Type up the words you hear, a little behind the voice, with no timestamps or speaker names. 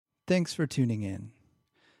Thanks for tuning in.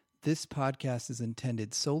 This podcast is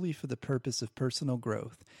intended solely for the purpose of personal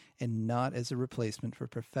growth and not as a replacement for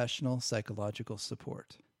professional psychological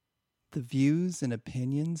support. The views and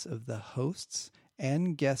opinions of the hosts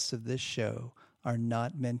and guests of this show are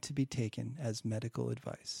not meant to be taken as medical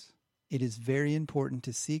advice. It is very important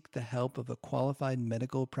to seek the help of a qualified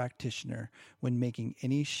medical practitioner when making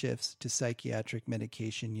any shifts to psychiatric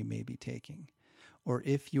medication you may be taking, or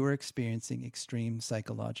if you are experiencing extreme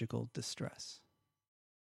psychological distress.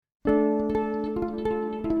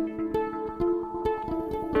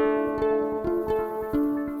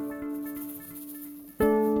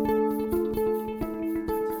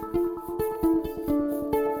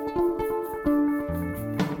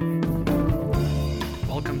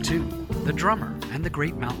 Welcome to The Drummer and the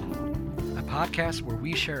Great Mountain, a podcast where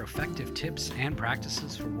we share effective tips and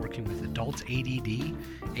practices for working with adult ADD,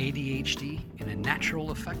 ADHD in a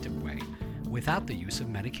natural, effective way without the use of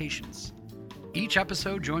medications. Each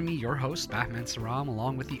episode, join me, your host, Batman Saram,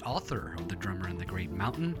 along with the author of The Drummer and the Great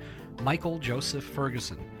Mountain, Michael Joseph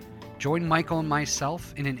Ferguson. Join Michael and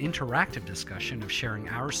myself in an interactive discussion of sharing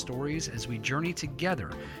our stories as we journey together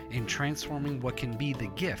in transforming what can be the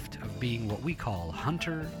gift of being what we call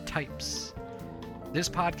hunter types. This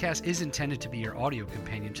podcast is intended to be your audio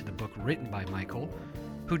companion to the book written by Michael,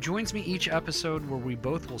 who joins me each episode where we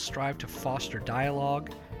both will strive to foster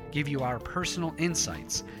dialogue, give you our personal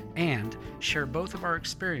insights, and share both of our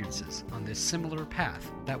experiences on this similar path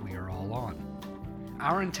that we are all on.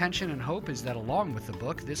 Our intention and hope is that along with the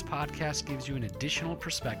book, this podcast gives you an additional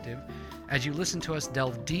perspective as you listen to us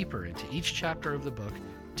delve deeper into each chapter of the book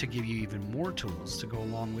to give you even more tools to go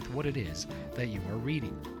along with what it is that you are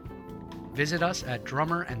reading. Visit us at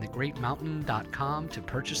drummerandthegreatmountain.com to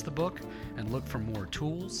purchase the book and look for more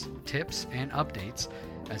tools, tips, and updates,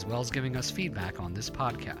 as well as giving us feedback on this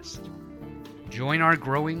podcast. Join our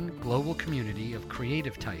growing global community of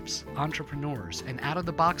creative types, entrepreneurs, and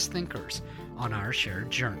out-of-the-box thinkers on our shared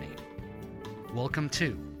journey. Welcome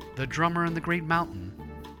to The Drummer and the Great Mountain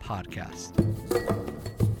podcast.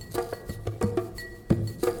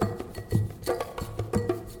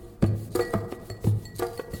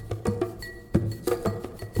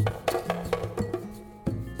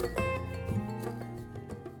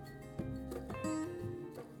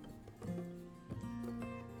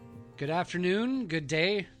 Good afternoon, good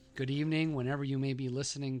day, good evening, whenever you may be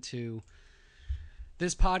listening to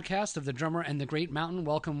this podcast of The Drummer and the Great Mountain.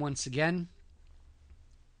 Welcome once again.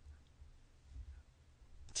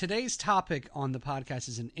 Today's topic on the podcast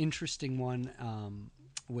is an interesting one,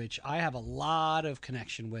 which I have a lot of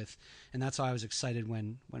connection with, and that's why I was excited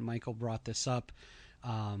when Michael brought this up,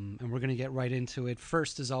 and we're going to get right into it.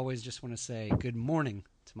 First, as always, just want to say good morning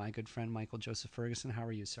to my good friend Michael Joseph Ferguson. How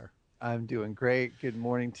are you, sir? I'm doing great. Good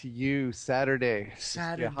morning to you. Saturday.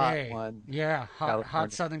 Saturday. A hot one. Yeah,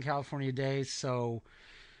 hot Southern California day. So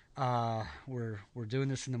we're doing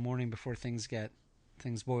this in the morning before things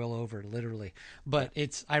boil over, literally. But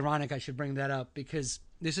it's ironic I should bring that up because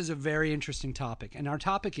this is a very interesting topic. And our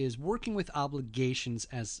topic is working with obligations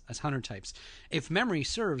as hunter types. If memory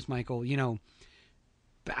serves, Michael,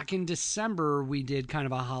 back in December, we did kind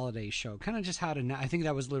of a holiday show, kind of just how to, I think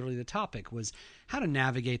that was literally the topic, was how to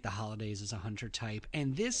navigate the holidays as a hunter type.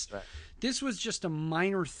 And this was just a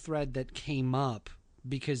minor thread that came up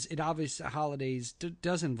because it obviously, holidays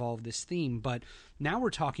does involve this theme, but now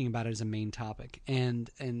we're talking about it as a main topic. And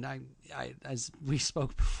I as we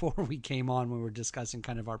spoke before we came on, when we were discussing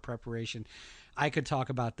kind of our preparation, I could talk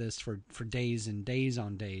about this for days and days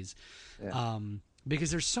on days. Yeah.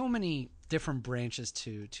 Because there's so many different branches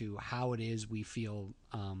to how it is we feel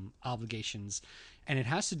obligations, and it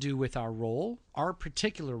has to do with our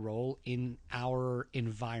particular role in our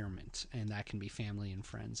environment, and that can be family and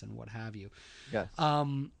friends and what have you. Yes.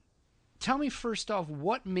 Tell me first off,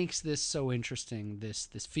 what makes this so interesting? This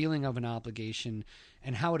feeling of an obligation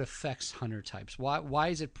and how it affects hunter types. Why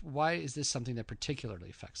is this something that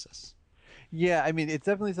particularly affects us? Yeah, I mean, it's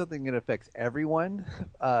definitely something that affects everyone,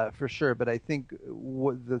 for sure. But I think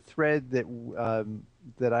the thread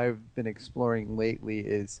that I've been exploring lately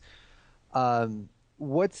is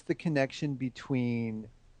what's the connection between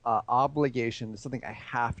obligation, something I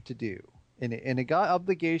have to do, and an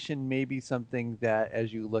obligation may be something that,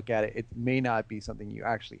 as you look at it, it may not be something you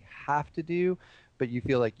actually have to do, but you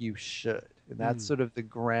feel like you should, and that's sort of the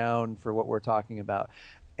ground for what we're talking about.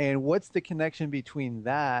 And what's the connection between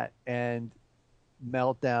that and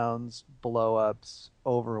meltdowns, blow-ups,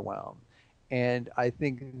 overwhelm? And I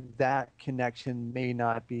think that connection may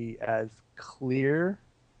not be as clear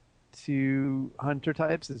to hunter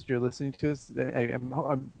types as you're listening to us.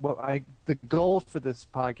 The goal for this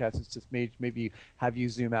podcast is just maybe have you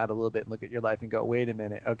zoom out a little bit and look at your life and go, wait a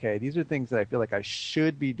minute, okay, these are things that I feel like I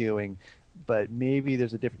should be doing, but maybe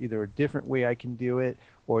there's either a different way I can do it,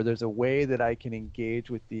 or there's a way that I can engage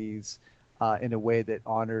with these in a way that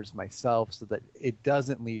honors myself, so that it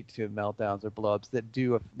doesn't lead to meltdowns or blowups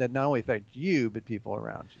that not only affect you but people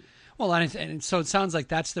around you. Well, and so it sounds like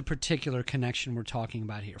that's the particular connection we're talking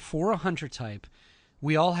about here. For a hunter type,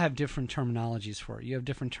 we all have different terminologies for it. You have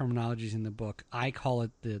different terminologies in the book. I call it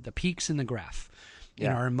the peaks in the graph. In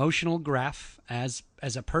our emotional graph as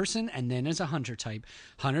a person, and then as a hunter type.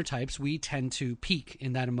 Hunter types, we tend to peak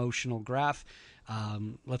in that emotional graph.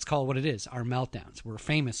 Let's call it what it is, our meltdowns. We're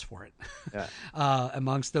famous for it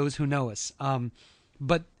amongst those who know us.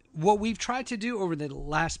 But what we've tried to do over the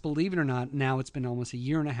last, believe it or not, now it's been almost a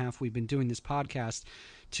year and a half we've been doing this podcast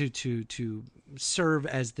to serve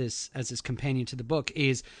as this companion to the book,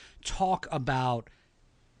 is talk about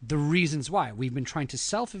the reasons why. We've been trying to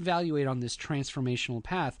self-evaluate on this transformational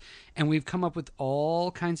path, and we've come up with all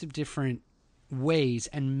kinds of different ways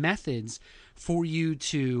and methods for you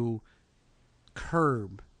to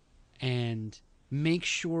curb and make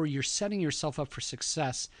sure you're setting yourself up for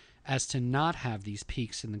success as to not have these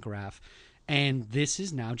peaks in the graph. And this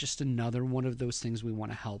is now just another one of those things we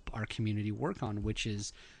want to help our community work on, which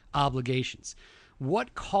is obligations.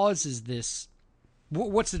 What causes this?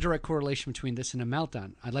 What's the direct correlation between this and a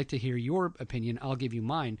meltdown? I'd like to hear your opinion. I'll give you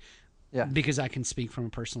mine, because I can speak from a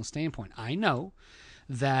personal standpoint. I know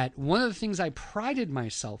that one of the things I prided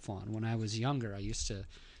myself on when I was younger, I used to,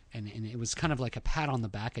 and it was kind of like a pat on the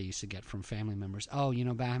back I used to get from family members. Oh,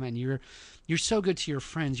 Batman, you're so good to your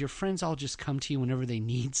friends. Your friends all just come to you whenever they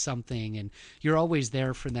need something, and you're always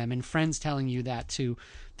there for them. And friends telling you that too.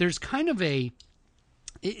 There's kind of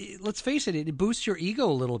let's face it, it boosts your ego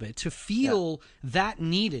a little bit to feel that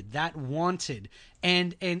needed, that wanted.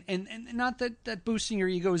 And not that boosting your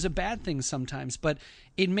ego is a bad thing sometimes, but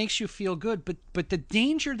it makes you feel good. But the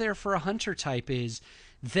danger there for a hunter type is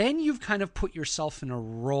then you've kind of put yourself in a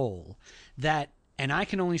role that, and I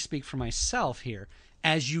can only speak for myself here,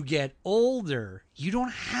 as you get older, you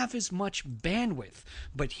don't have as much bandwidth.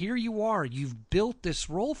 But here you are, you've built this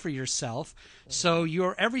role for yourself, so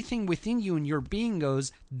everything within you and your being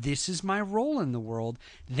goes, this is my role in the world.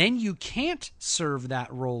 Then you can't serve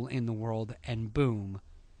that role in the world, and boom,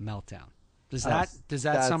 meltdown. Does that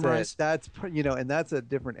summarize? That's and that's a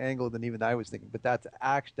different angle than even I was thinking. But that's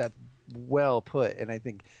well put, and I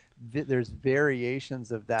think there's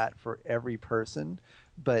variations of that for every person.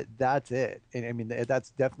 But that's it. And I mean,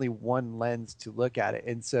 that's definitely one lens to look at it.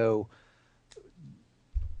 And so,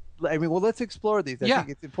 I mean, well, let's explore these. I think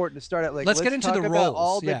it's important to start out. Let's get into talk the about roles.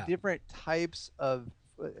 all the different types of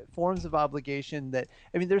forms of obligation that,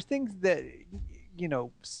 I mean, there's things that,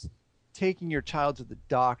 taking your child to the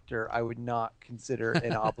doctor, I would not consider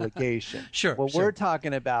an obligation. Sure. What we're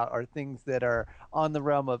talking about are things that are on the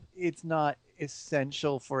realm of, it's not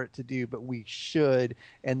essential for it to do, but we should,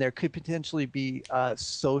 and there could potentially be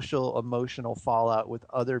social emotional fallout with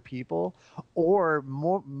other people, or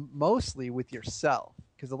mostly with yourself,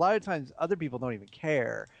 because a lot of times other people don't even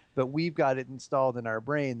care, but we've got it installed in our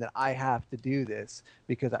brain that I have to do this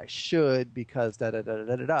because I should, because da da da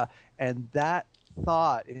da da da, and that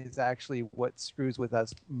thought is actually what screws with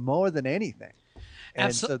us more than anything.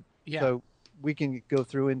 And so we can go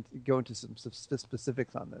through and go into some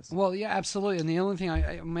specifics on this. Well, yeah, absolutely. And the only thing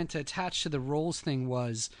I meant to attach to the roles thing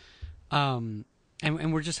was, and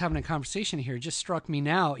we're just having a conversation here, it just struck me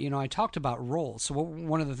now, I talked about roles. So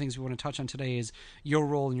one of the things we want to touch on today is your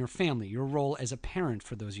role in your family, your role as a parent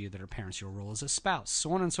for those of you that are parents, your role as a spouse,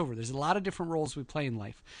 so on and so forth. There's a lot of different roles we play in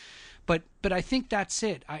life. But I think that's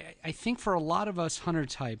it. I think for a lot of us hunter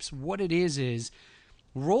types, what it is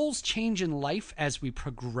roles change in life as we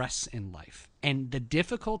progress in life. And the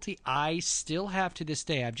difficulty I still have to this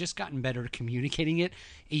day, I've just gotten better at communicating it.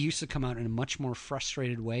 It used to come out in a much more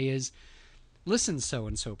frustrated way, is, listen,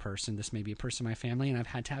 so-and-so person, this may be a person in my family, and I've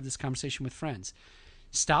had to have this conversation with friends.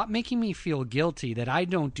 Stop making me feel guilty that I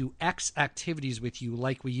don't do X activities with you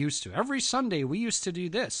like we used to. Every Sunday we used to do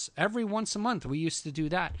this. Every once a month we used to do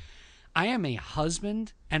that. I am a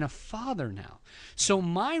husband and a father now. So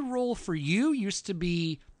my role for you used to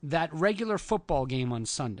be that regular football game on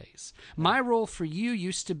Sundays. My role for you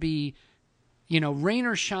used to be, rain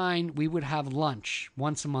or shine, we would have lunch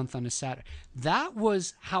once a month on a Saturday. That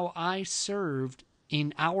was how I served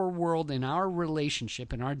in our world, in our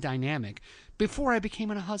relationship, in our dynamic before I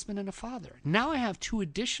became a husband and a father. Now I have two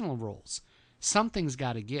additional roles Something's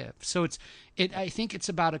got to give. So I think it's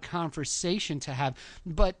about a conversation to have,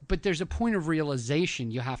 but there's a point of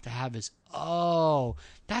realization you have to have is, oh,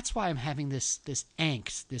 that's why I'm having this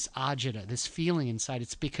angst, this agita, this feeling inside.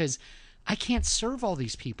 It's because I can't serve all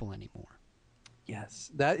these people anymore.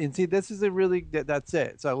 Yes, this is that's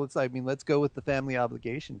it. So let's go with the family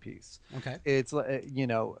obligation piece. Okay. It's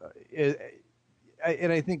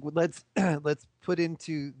and I think let's put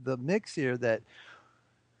into the mix here that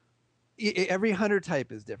every hunter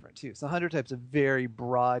type is different too. So hunter type's a very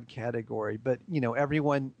broad category, but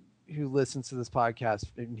everyone who listens to this podcast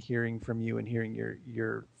and hearing from you and hearing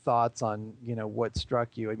your thoughts on what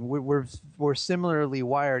struck you, I mean, we're similarly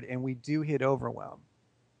wired, and we do hit overwhelm,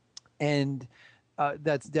 and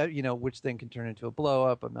that's which then can turn into a blow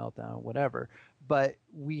up, a meltdown, whatever. But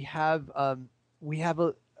we have a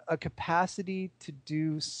capacity to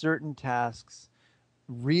do certain tasks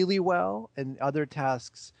really well and other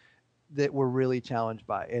tasks that we're really challenged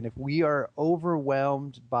by. And if we are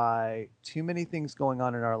overwhelmed by too many things going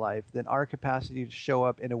on in our life, then our capacity to show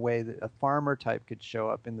up in a way that a farmer type could show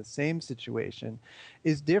up in the same situation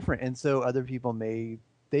is different. And so other people may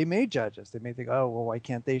judge us. They may think, oh, well, why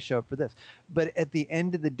can't they show up for this? But at the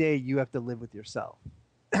end of the day, you have to live with yourself.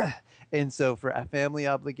 And so for family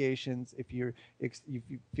obligations, if you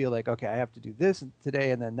feel like, okay, I have to do this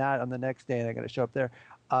today and then that on the next day, and I got to show up there,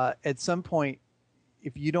 at some point,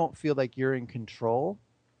 if you don't feel like you're in control,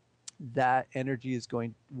 that energy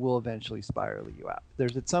will eventually spiral you out.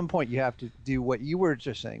 There's at some point you have to do what you were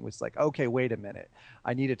just saying, was like, okay, wait a minute,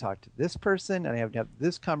 I need to talk to this person and I have to have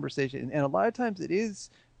this conversation. And a lot of times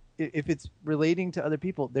if it's relating to other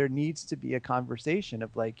people, there needs to be a conversation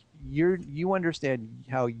of like, you understand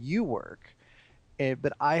how you work,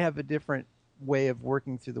 but I have a different way of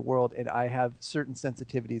working through the world, and I have certain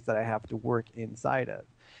sensitivities that I have to work inside of.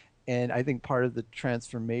 And I think part of the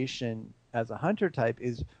transformation as a hunter type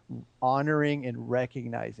is honoring and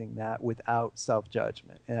recognizing that without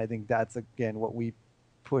self-judgment. And I think that's, again, what we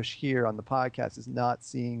push here on the podcast, is not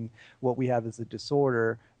seeing what we have as a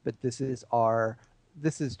disorder, but this is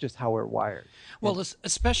just how we're wired. Well,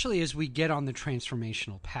 especially as we get on the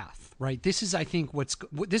transformational path, right? This is, I think, what's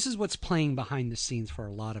playing behind the scenes for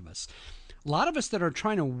a lot of us. A lot of us that are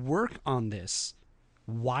trying to work on this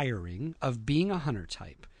wiring of being a hunter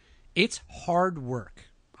type. It's hard work.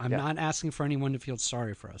 I'm not asking for anyone to feel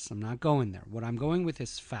sorry for us. I'm not going there. What I'm going with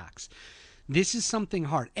is facts. This is something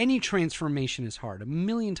hard. Any transformation is hard.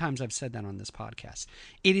 1,000,000 times I've said that on this podcast.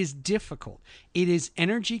 It is difficult. It is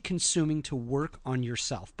energy consuming to work on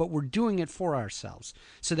yourself, but we're doing it for ourselves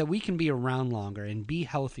so that we can be around longer and be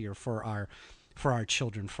healthier for our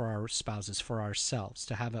children, for our spouses, for ourselves,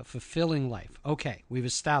 to have a fulfilling life. Okay, we've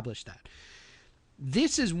established that.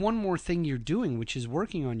 This is one more thing you're doing, which is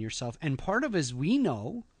working on yourself. And part of, as we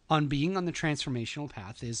know, on being on the transformational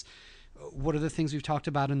path is, what are the things we've talked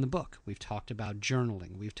about in the book? We've talked about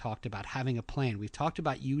journaling. We've talked about having a plan. We've talked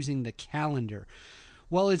about using the calendar.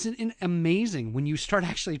 Well, isn't it amazing when you start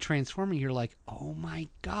actually transforming? You're like, oh my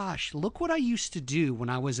gosh, look what I used to do when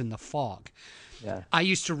I was in the fog. Yeah. I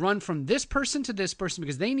used to run from this person to this person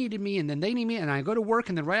because they needed me, and then they need me, and I go to work,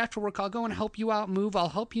 and then right after work, I'll go and help you out move. I'll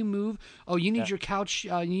help you move. Oh, you need your couch.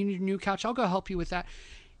 You need your new couch. I'll go help you with that.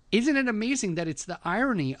 Isn't it amazing that it's the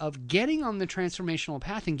irony of getting on the transformational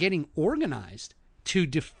path and getting organized to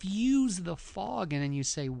diffuse the fog, and then you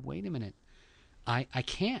say, wait a minute, I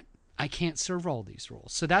can't serve all these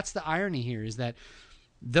roles. So that's the irony here, is that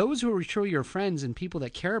those who are truly your friends and people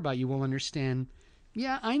that care about you will understand,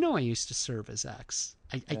 yeah, I know I used to serve as X.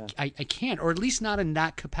 I can't, or at least not in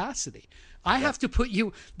that capacity. I have to put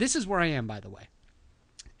you, this is where I am, by the way.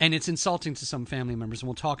 And it's insulting to some family members, and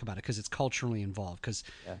we'll talk about it because it's culturally involved, because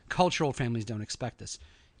cultural families don't expect this.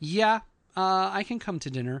 Yeah, I can come to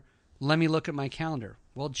dinner. Let me look at my calendar.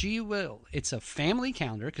 Well, gee will. It's a family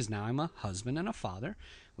calendar because now I'm a husband and a father.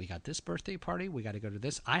 We got this birthday party. We got to go to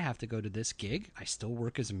this. I have to go to this gig. I still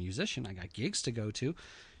work as a musician. I got gigs to go to.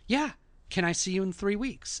 Yeah. Can I see you in 3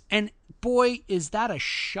 weeks? And boy, is that a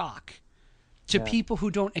shock to people who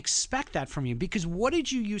don't expect that from you. Because what did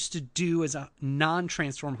you used to do as a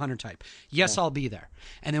non-transform hunter type? Yes, I'll be there.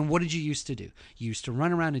 And then what did you used to do? You used to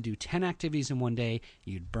run around and do 10 activities in one day.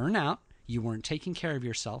 You'd burn out. You weren't taking care of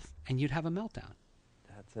yourself, and you'd have a meltdown.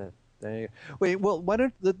 That's it. There you go. Wait, well,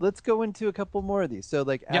 let's go into a couple more of these. So,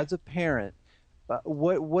 like, as a parent,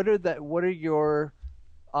 what are your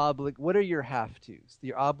have-tos,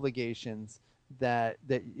 your obligations that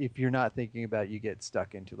if you're not thinking about, you get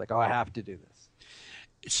stuck into, like, oh, I have to do this?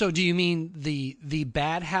 So do you mean the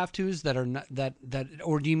bad have-tos that are not that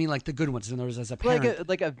or do you mean like the good ones? In other words, as a parent,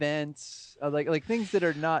 like events, like things that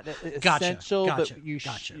are not Gotcha, essential, gotcha, but you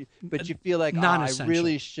gotcha. but you feel like, I Non-essential.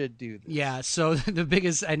 really should do this. Yeah. So the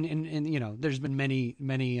biggest and you know, there's been many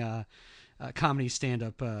comedy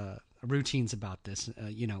stand-up routines about this.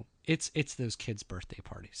 You know, it's those kids' birthday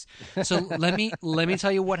parties. So let me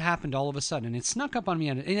tell you what happened all of a sudden, and it snuck up on me.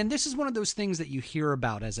 And this is one of those things that you hear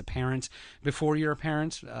about as a parent before you're a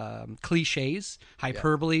parent, cliches,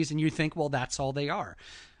 hyperboles, and you think, well, that's all they are.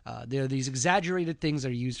 They're these exaggerated things that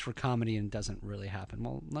are used for comedy and doesn't really happen.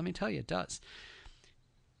 Well, let me tell you, it does.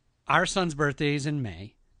 Our son's birthday is in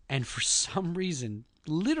May, and for some reason,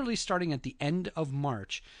 literally starting at the end of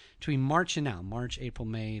March, between March and now, March, April,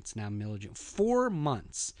 May, it's now middle of June, 4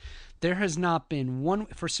 months, there has not been one,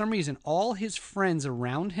 for some reason, all his friends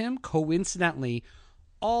around him, coincidentally,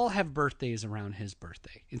 all have birthdays around his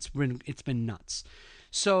birthday. It's been nuts.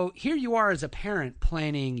 So here you are as a parent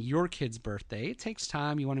planning your kid's birthday. It takes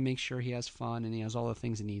time. You want to make sure he has fun and he has all the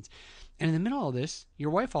things he needs. And in the middle of this,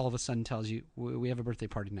 your wife all of a sudden tells you, we have a birthday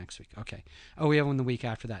party next week. Okay. Oh, we have one the week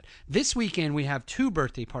after that. This weekend, we have 2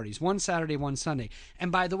 birthday parties, one Saturday, one Sunday.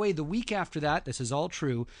 And by the way, the week after that, this is all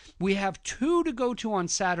true, we have 2 to go to on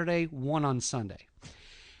Saturday, 1 on Sunday.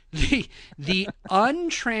 The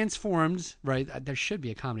untransformed, right, there should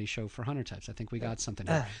be a comedy show for Hunter types. I think we got something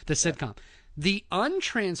here. The sitcom. The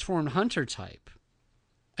untransformed Hunter type,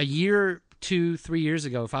 a year, 2, 3 years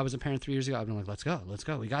ago, if I was a parent 3 years ago, I'd be like, let's go,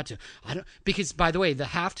 we got to. Because, by the way, the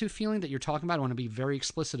have to feeling that you're talking about, I want to be very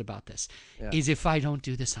explicit about this, is if I don't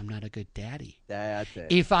do this, I'm not a good daddy. That's it.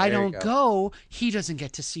 If I don't go, he doesn't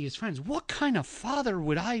get to see his friends. What kind of father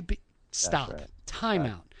would I be? Stop. Right. Time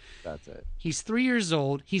out. That's it. He's 3 years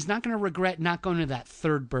old. He's not going to regret not going to that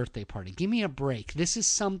 3rd birthday party. Give me a break. This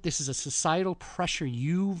is a societal pressure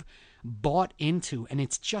you've bought into, and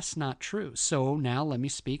it's just not true. So now let me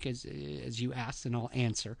speak as you asked, and I'll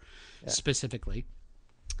answer specifically.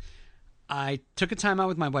 I took a time out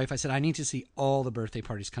with my wife. I said, I need to see all the birthday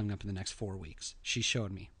parties coming up in the next 4 weeks. She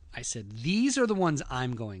showed me. I said, these are the ones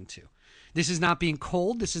I'm going to. This is not being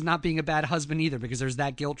cold. This is not being a bad husband either, because there's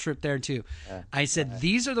that guilt trip there too. I said,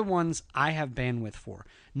 these are the ones I have bandwidth for.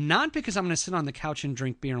 Not because I'm going to sit on the couch and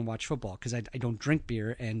drink beer and watch football, because I don't drink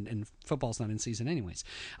beer and football's not in season anyways.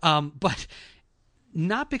 But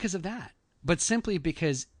not because of that, but simply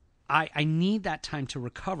because I need that time to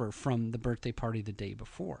recover from the birthday party the day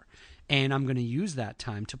before. And I'm going to use that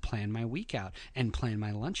time to plan my week out and plan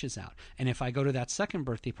my lunches out. And if I go to that second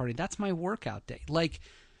birthday party, that's my workout day. Like,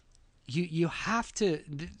 you have to,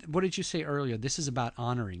 what did you say earlier? This is about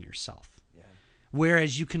honoring yourself. Yeah.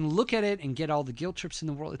 Whereas you can look at it and get all the guilt trips in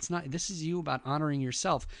the world. It's not, this is you about honoring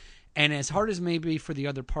yourself. And as hard as it may be for the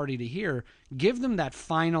other party to hear, give them that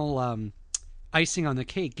final icing on the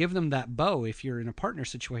cake. Give them that bow if you're in a partner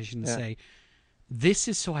situation and say, this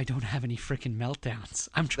is so I don't have any freaking meltdowns.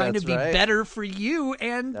 I'm trying to be better for you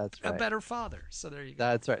and a better father. So there you go.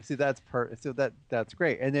 That's right. See, that's that's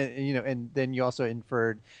great. And then, and then you also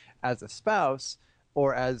inferred, as a spouse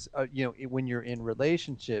or as when you're in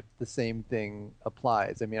relationship, the same thing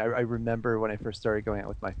applies. I mean, I remember when I first started going out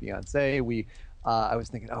with my fiance, I was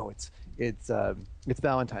thinking, oh, it's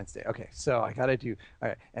Valentine's Day. Okay, so I gotta do all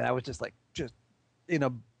right, and I was just in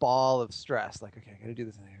a ball of stress, like, okay, I gotta do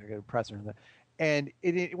this, and I gotta press her, and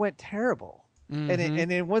it went terrible. Mm-hmm. And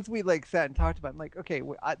then once we sat and talked about it, I'm like, okay,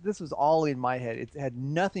 this was all in my head. It had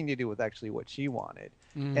nothing to do with actually what she wanted.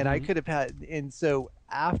 Mm-hmm. And I could have had, and so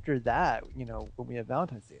after that, when we have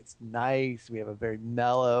Valentine's Day, it's nice. We have a very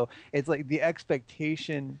mellow, it's like the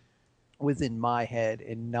expectation was in my head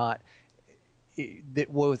and not that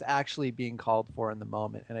what was actually being called for in the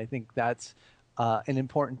moment. And I think that's an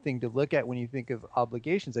important thing to look at when you think of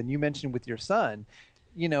obligations. And you mentioned with your son,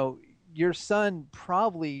 your son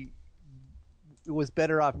probably was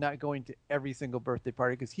better off not going to every single birthday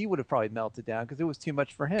party, because he would have probably melted down because it was too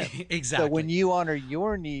much for him. Exactly. So when you honor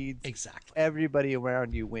your needs, everybody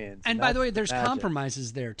around you wins. And by the way, there's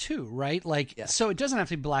compromises there too, right? So it doesn't have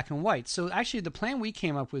to be black and white. So actually the plan we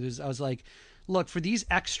came up with is I was like, look, for these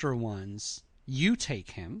extra ones, you take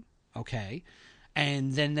him, okay?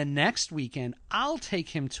 And then the next weekend, I'll take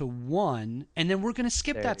him to one, and then we're going to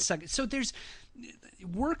skip that second. So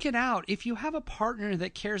work it out. If you have a partner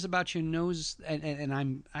that cares about you, knows,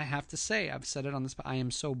 and I have to say, I've said it on this, but I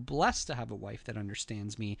am so blessed to have a wife that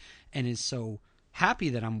understands me and is so happy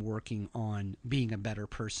that I'm working on being a better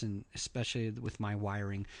person, especially with my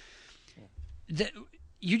wiring. That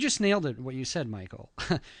you just nailed it, what you said, Michael.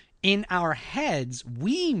 in our heads,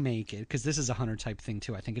 we make it, because this is a Hunter type thing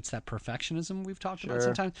too. I think it's that perfectionism we've talked about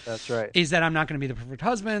sometimes. That's right. Is that I'm not going to be the perfect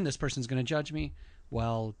husband. This person's going to judge me.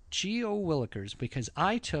 Well, Geo Willikers, because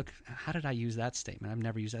I took, how did I use that statement? I've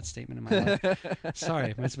never used that statement in my life.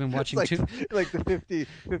 Sorry, I must have been watching like, too. Like the 50s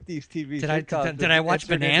TV. Did I watch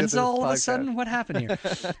Bonanza all of a sudden? What happened here?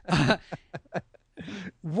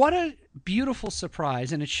 What a beautiful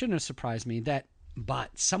surprise, and it shouldn't have surprised me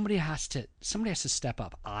but somebody has to step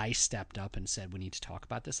up. I stepped up and said, we need to talk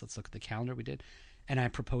about this. Let's look at the calendar. We did. And I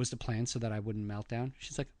proposed a plan so that I wouldn't melt down.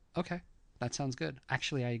 She's like, okay, that sounds good.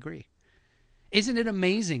 Actually, I agree. Isn't it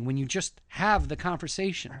amazing when you just have the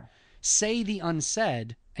conversation, say the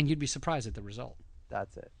unsaid, and you'd be surprised at the result?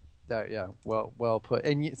 That's it. Yeah, well put.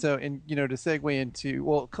 And so, to segue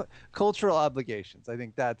into, cultural obligations, I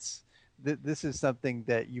think this is something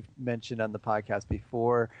that you've mentioned on the podcast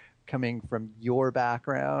before, coming from your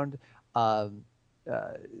background.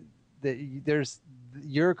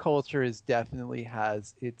 Your culture definitely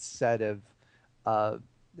has its set of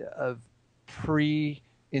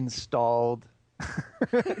pre-installed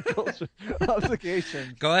culture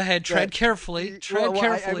obligations. Go ahead, tread carefully.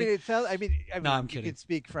 Carefully. No, I'm kidding. You could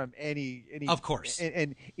speak from any. Of course.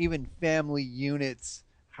 And even family units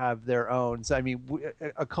have their own. So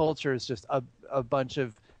a culture is just a bunch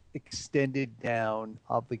of extended down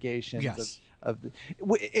obligations. Yes.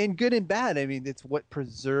 And good and bad. It's what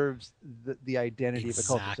preserves the identity of a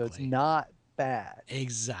culture. So it's not bad.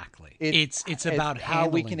 Exactly. It's about how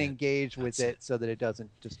we can it. engage with it so that it doesn't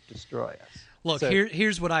just destroy us. Look,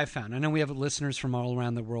 here's what I found. I know we have listeners from all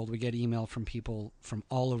around the world. We get email from people from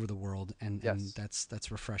all over the world, and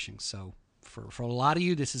that's refreshing. So for a lot of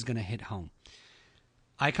you, this is going to hit home.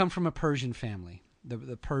 I come from a Persian family.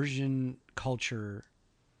 The Persian culture,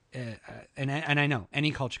 and I know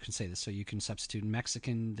any culture can say this, so you can substitute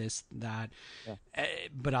Mexican, this, that,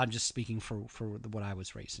 but I'm just speaking for what I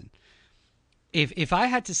was raised in. If I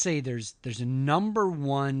had to say there's a number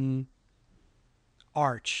one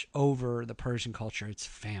arch over the Persian culture, it's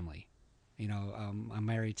family. I'm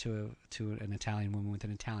married to an Italian woman with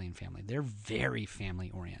an Italian family. They're very family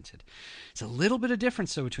oriented. It's a little bit of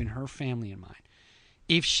difference though between her family and mine.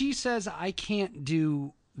 If she says I can't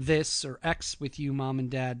do this or X with you, mom and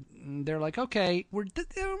dad, they're like, okay, we're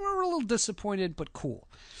a little disappointed, but cool.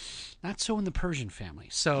 Not so in the Persian family.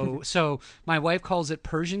 So my wife calls it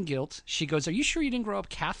Persian guilt. She goes, are you sure you didn't grow up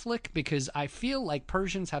Catholic? Because I feel like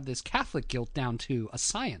Persians have this Catholic guilt down to a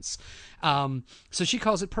science. So she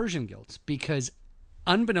calls it Persian guilt because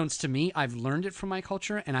unbeknownst to me, I've learned it from my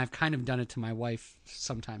culture, and I've kind of done it to my wife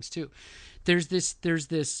sometimes too. There's this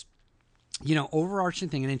overarching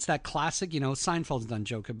thing, and it's that classic, Seinfeld's done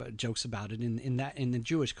jokes about it in the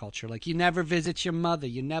Jewish culture. Like, you never visit your mother,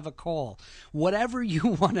 you never call. Whatever you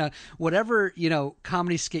wanna,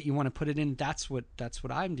 comedy skit you want to put it in, that's what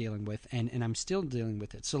I'm dealing with, and I'm still dealing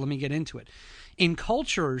with it. So let me get into it. In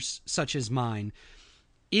cultures such as mine,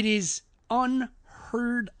 it is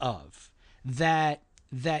unheard of that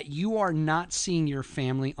you are not seeing your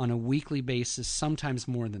family on a weekly basis, sometimes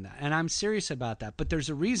more than that. And I'm serious about that. But there's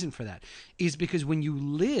a reason for that, is because when you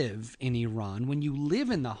live in Iran, when you live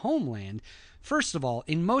in the homeland, first of all,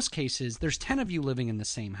 in most cases, there's 10 of you living in the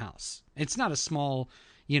same house. It's not a small,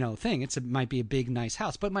 thing. It might be a big, nice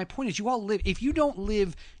house. But my point is, you all live, if you don't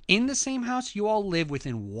live in the same house, you all live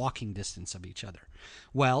within walking distance of each other.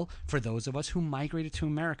 Well, for those of us who migrated to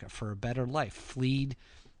America for a better life, fled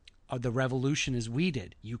the revolution as we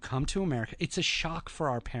did, you come to America. It's a shock for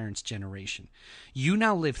our parents' generation. You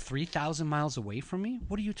now live 3,000 miles away from me?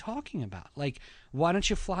 What are you talking about? Like, why don't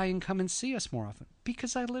you fly and come and see us more often?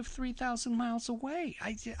 Because I live 3,000 miles away.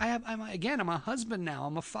 I'm a husband now.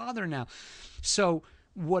 I'm a father now. So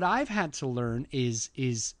what I've had to learn is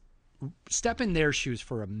step in their shoes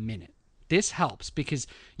for a minute. This helps because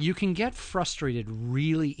you can get frustrated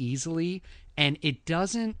really easily, and it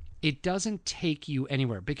doesn't take you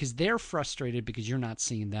anywhere because they're frustrated because you're not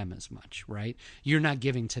seeing them as much, right? You're not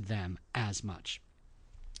giving to them as much.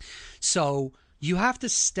 So you have to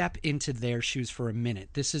step into their shoes for a minute.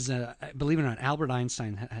 This is believe it or not, Albert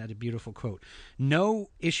Einstein had a beautiful quote. No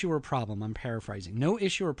issue or problem, I'm paraphrasing, no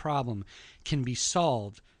issue or problem can be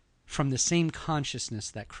solved from the same consciousness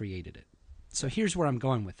that created it. So here's where I'm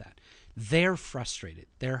going with that. They're frustrated.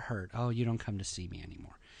 They're hurt. Oh, you don't come to see me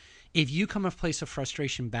anymore. If you come a place of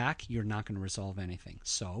frustration back, you're not going to resolve anything.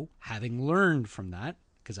 So, having learned from that,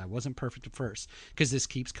 because I wasn't perfect at first, because this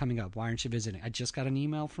keeps coming up, why aren't you visiting? I just got an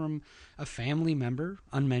email from a family member,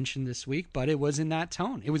 unmentioned this week, but it was in that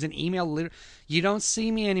tone. It was an email, you don't see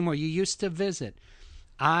me anymore, you used to visit.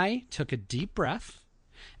 I took a deep breath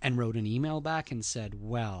and wrote an email back and said,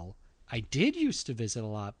 well, I did used to visit a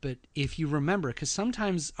lot, but if you remember, because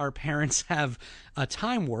sometimes our parents have a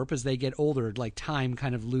time warp as they get older, like time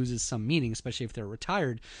kind of loses some meaning, especially if they're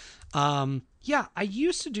retired. Yeah, I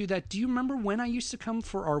used to do that. Do you remember when I used to come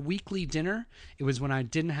for our weekly dinner? It was when I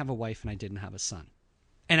didn't have a wife and I didn't have a son.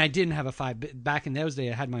 And I didn't have back in those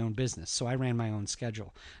days, I had my own business, so I ran my own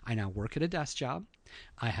schedule. I now work at a desk job.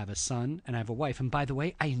 I have a son and I have a wife. And by the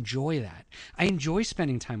way, I enjoy that. I enjoy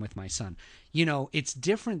spending time with my son. You know, it's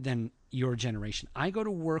different than your generation. I go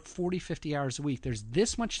to work 40, 50 hours a week. There's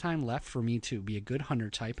this much time left for me to be a good hunter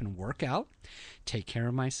type and work out, take care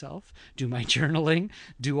of myself, do my journaling,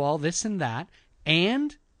 do all this and that.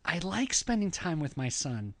 And I like spending time with my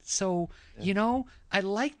son. So, you know, I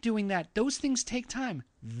like doing that. Those things take time.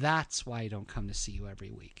 That's why I don't come to see you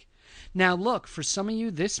every week. Now, look, for some of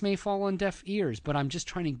you, this may fall on deaf ears, but I'm just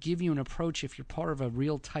trying to give you an approach if you're part of a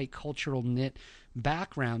real tight cultural knit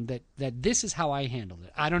background that this is how I handled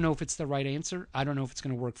it. I don't know if it's the right answer. I don't know if it's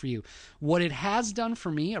going to work for you. What it has done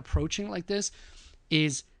for me approaching like this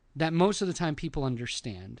is that most of the time people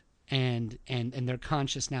understand and they're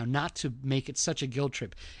conscious now not to make it such a guilt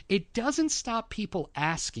trip. It doesn't stop people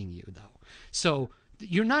asking you, though. So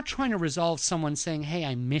you're not trying to resolve someone saying, hey,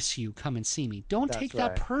 I miss you, come and see me. Don't take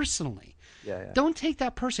that personally. Yeah. Don't take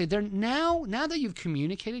that personally. Now that you've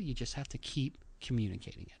communicated, you just have to keep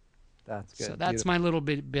communicating it. That's good. So that's my little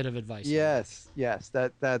bit of advice. Yes.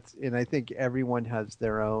 That's, and I think everyone has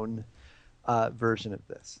their own version of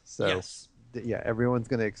this. So yes. Yeah, everyone's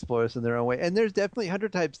going to explore this in their own way. And there's definitely hunter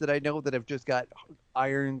types that I know that have just got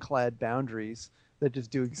ironclad boundaries that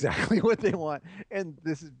just do exactly what they want. And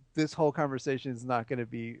this whole conversation is not going to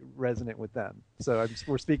be resonant with them. So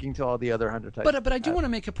we're speaking to all the other hunter types. But I do want to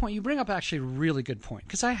make a point. You bring up actually a really good point,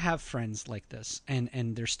 because I have friends like this, and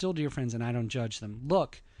they're still dear friends, and I don't judge them.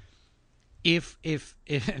 Look, if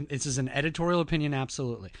this is an editorial opinion,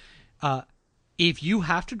 absolutely. If you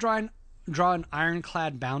have to draw an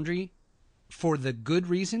ironclad boundary for the good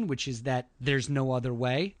reason, which is that there's no other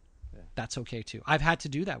way, that's okay too. I've had to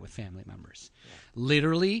do that with family members. Yeah.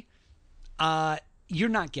 Literally, you're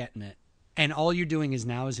not getting it. And all you're doing is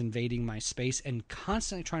invading my space and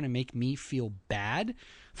constantly trying to make me feel bad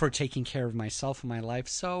for taking care of myself and my life.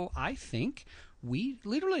 So I think we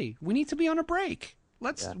need to be on a break.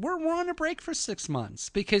 We're on a break for 6 months,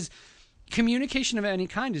 because communication of any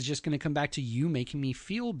kind is just going to come back to you making me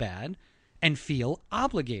feel bad and feel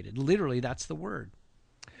obligated. Literally, that's the word.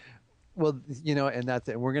 Well, you know, and that's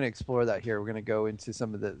it. We're going to explore that here. We're going to go into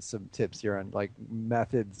some tips here on like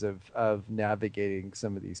methods of navigating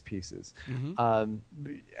some of these pieces.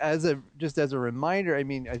 Mm-hmm. As a reminder, I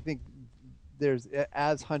mean, I think there's,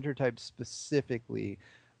 as hunter types specifically,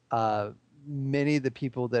 many of the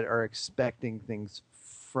people that are expecting things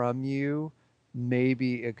from you may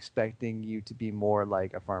be expecting you to be more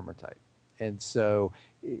like a farmer type. And so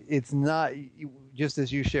it's not, just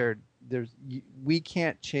as you shared, we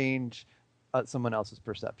can't change someone else's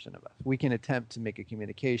perception of us. We can attempt to make a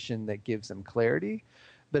communication that gives them clarity,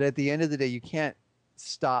 but at the end of the day, you can't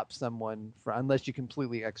stop someone unless you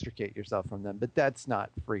completely extricate yourself from them. But that's not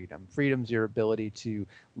freedom. Freedom's your ability to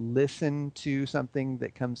listen to something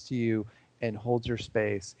that comes to you and hold your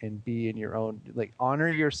space and be in your own, like, honor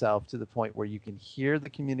yourself to the point where you can hear the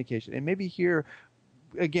communication and maybe hear,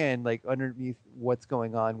 again, like underneath what's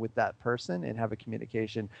going on with that person and have a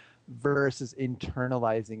communication, versus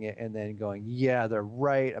internalizing it and then going, yeah, they're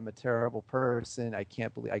right, I'm a terrible person, I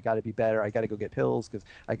can't believe, I got to be better, I got to go get pills because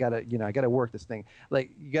I got to work this thing.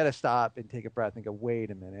 Like, you got to stop and take a breath and go, wait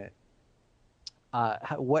a minute,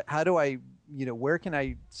 how do I, where can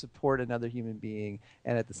I support another human being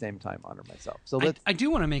and at the same time honor myself? So I do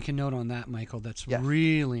want to make a note on that, Michael. That's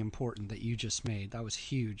really important that you just made. That was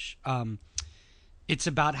huge. It's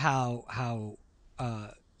about how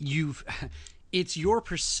it's your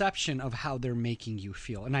perception of how they're making you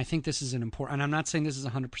feel. And I think this is and I'm not saying this is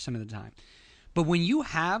 100% of the time, but when you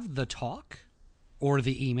have the talk or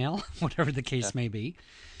the email, whatever the case may be,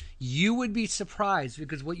 you would be surprised,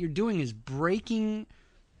 because what you're doing is breaking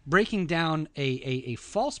down a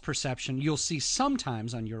false perception you'll see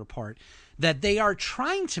sometimes on your part, that they are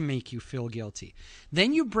trying to make you feel guilty.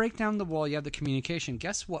 Then you break down the wall, you have the communication.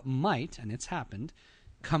 Guess what might, and it's happened,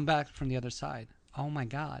 come back from the other side? Oh my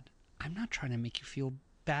God, I'm not trying to make you feel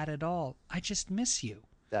bad at all. I just miss you.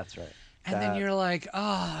 That's right. And then you're like,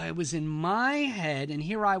 oh, it was in my head, and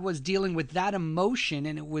here I was dealing with that emotion,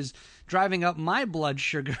 and it was driving up my blood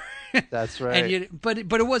sugar. That's right. But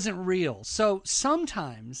it wasn't real. So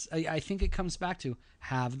sometimes I think it comes back to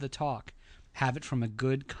have the talk, have it from a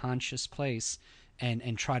good, conscious place,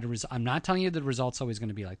 and try to I'm not telling you the result's always going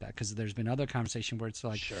to be like that, because there's been other conversation where it's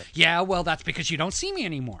like, Sure. yeah, well, that's because you don't see me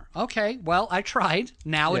anymore. Okay, well, I tried.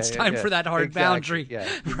 Now it's time for that hard boundary. Yeah,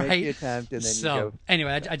 you right? make the attempt and then you go.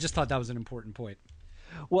 Anyway, I just thought that was an important point.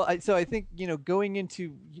 Well, so I think, going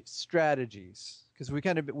into strategies, because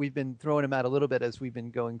we've been throwing them out a little bit as we've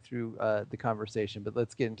been going through the conversation, but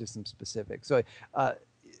let's get into some specifics. So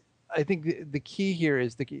I think the key here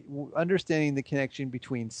is understanding the connection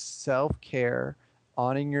between self-care,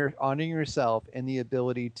 honoring yourself, and the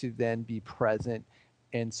ability to then be present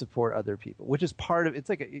and support other people, which is part of, it's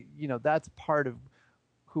like, that's part of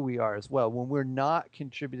who we are as well. When we're not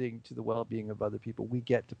contributing to the well-being of other people, we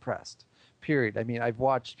get depressed, period. I mean, I've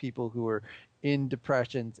watched people who are in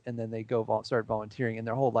depressions and then they go start volunteering and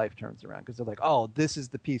their whole life turns around because they're like, oh, this is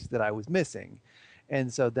the piece that I was missing.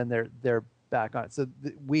 And so then they're back on it. So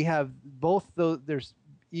we have both those, there's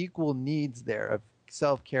equal needs there of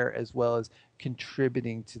self-care as well as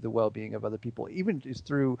contributing to the well-being of other people, even just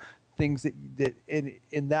through things that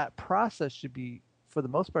in that process should be, for the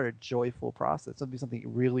most part, a joyful process. It'll be something that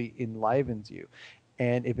really enlivens you.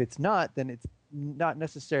 And if it's not, then it's not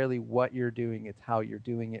necessarily what you're doing, it's how you're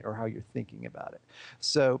doing it or how you're thinking about it.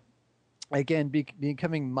 So again,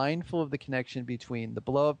 becoming mindful of the connection between the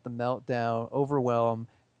blow up, the meltdown, overwhelm,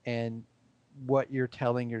 and what you're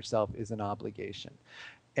telling yourself is an obligation.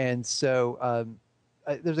 And so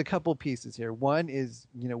there's a couple pieces here. One is,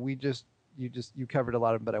 you covered a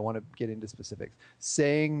lot of them, but I want to get into specifics.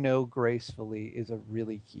 Saying no gracefully is a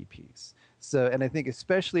really key piece. So, and I think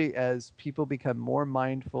especially as people become more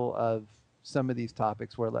mindful of some of these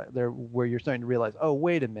topics where you're starting to realize, oh,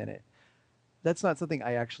 wait a minute, that's not something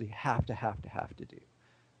I actually have to do.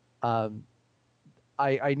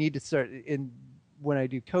 I need to start when I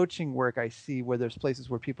do coaching work, I see where there's places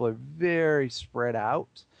where people are very spread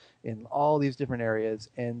out in all these different areas,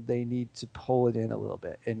 and they need to pull it in a little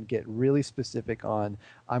bit and get really specific on,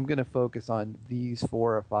 I'm going to focus on these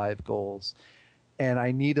 4 or 5 goals, and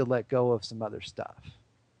I need to let go of some other stuff.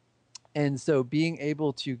 And so being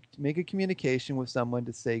able to make a communication with someone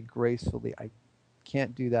to say gracefully, I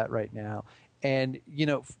can't do that right now. And,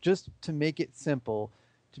 just to make it simple,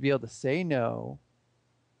 to be able to say no,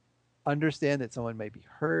 understand that someone may be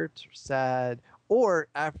hurt or sad, or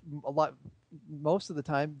most of the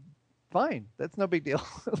time, fine, that's no big deal.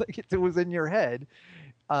 Like it was in your head,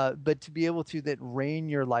 but to be able to then rein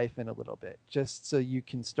your life in a little bit, just so you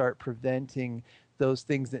can start preventing those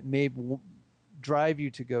things that may drive you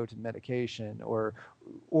to go to medication or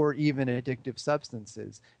even addictive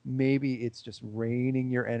substances. Maybe it's just reining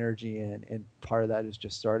your energy in, and part of that is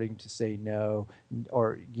just starting to say no,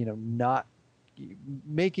 or not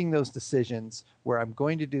making those decisions where I'm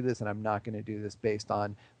going to do this and I'm not going to do this based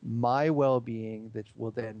on my well-being that will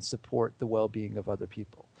then support the well-being of other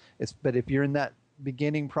people. But if you're in that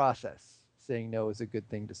beginning process, saying no is a good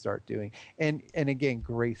thing to start doing. And again,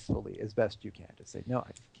 gracefully as best you can, to say, no,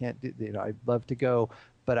 I can't do, I'd love to go,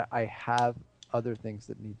 but I have other things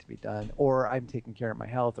that need to be done, or I'm taking care of my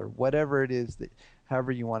health, or whatever it is, that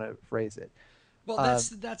however you want to phrase it. Well, that's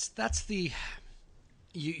the...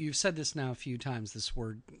 You've said this now a few times, this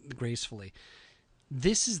word gracefully.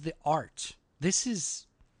 This is the art. This is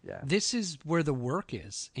where the work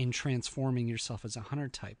is in transforming yourself as a hunter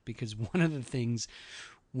type. Because one of the things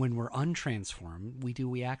when we're untransformed,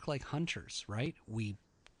 we act like hunters, right? We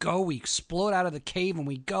explode out of the cave and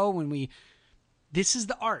we go and this is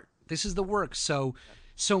the art. This is the work. So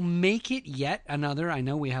make it yet another. I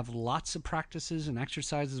know we have lots of practices and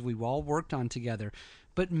exercises we've all worked on together,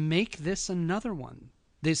 but make this another one.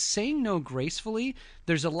 This saying no gracefully,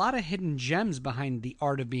 there's a lot of hidden gems behind the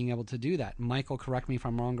art of being able to do that. Michael, correct me if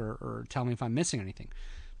I'm wrong or tell me if I'm missing anything.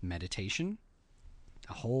 Meditation,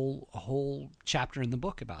 a whole chapter in the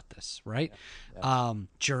book about this, right? Yeah.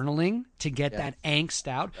 Journaling to get that angst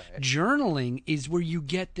out. Right. Journaling is where you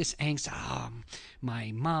get this angst.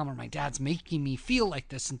 My mom or my dad's making me feel like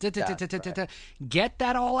this. And get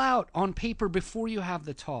that all out on paper before you have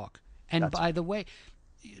the talk. And by the way,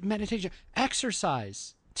 meditation,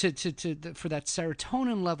 exercise for that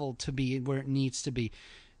serotonin level to be where it needs to be.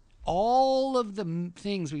 All of the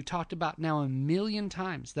things we've talked about now a million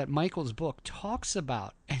times that Michael's book talks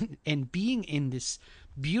about, and being in this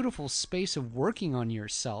beautiful space of working on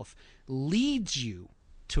yourself leads you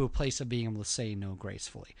to a place of being able to say no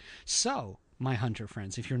gracefully. So, my hunter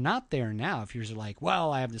friends, if you're not there now, if you're like,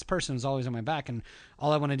 well, I have this person who's always on my back and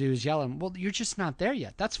all I want to do is yell at them, well, you're just not there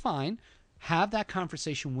yet. That's fine. Have that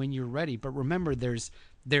conversation when you're ready. But remember, that's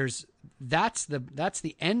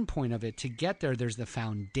the end point of it. To get there, there's the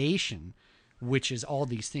foundation, which is all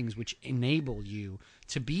these things which enable you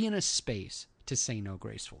to be in a space to say no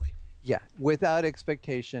gracefully. Yeah, without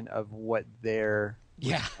expectation of what their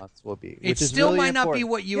Yeah. response will be. It which is still really might not be important.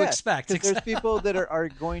 what you expect. Because there's people that are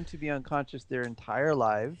going to be unconscious their entire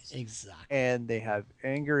lives. Exactly. And they have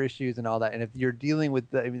anger issues and all that. And if you're dealing with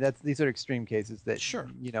I mean, these are extreme cases that, Sure.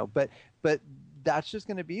 but that's just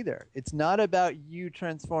going to be there. It's not about you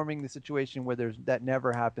transforming the situation where that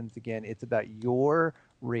never happens again. It's about your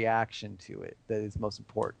reaction to it that is most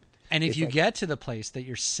important. And if you get to the place that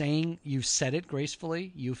you're saying you've said it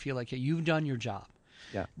gracefully, you feel like you've done your job.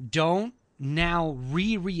 Yeah. Don't now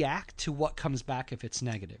react to what comes back if it's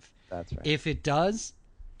negative. That's right. If it does,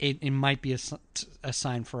 it might be a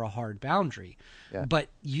sign for a hard boundary. Yeah. But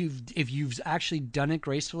if you've actually done it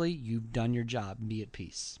gracefully, you've done your job. Be at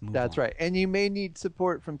peace. Move That's on. right. And you may need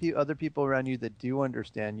support from other people around you that do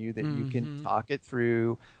understand you, that you can talk it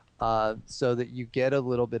through, so that you get a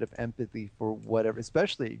little bit of empathy for whatever,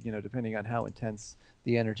 especially, depending on how intense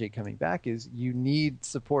the energy coming back is, you need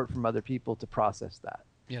support from other people to process that.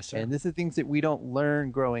 Yes, sir. And this is things that we don't learn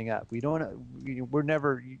growing up. We're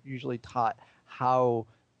never usually taught how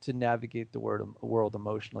to navigate the world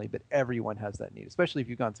emotionally, but everyone has that need, especially if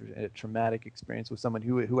you've gone through a traumatic experience with someone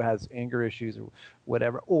who has anger issues or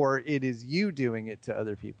whatever, or it is you doing it to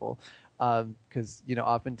other people. Because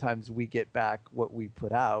oftentimes we get back what we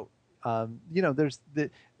put out.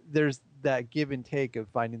 There's that give and take of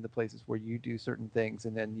finding the places where you do certain things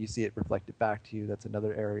and then you see it reflected back to you. That's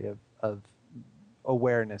another area of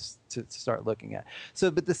awareness to start looking at.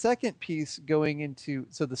 But the second piece going into,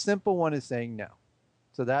 the simple one is saying no.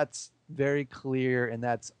 So that's very clear, and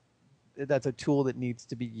that's a tool that needs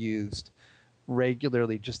to be used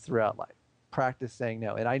regularly just throughout life. Practice saying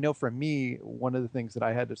no. And I know for me, one of the things that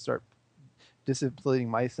I had to start disciplining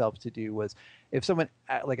myself to do was, if someone,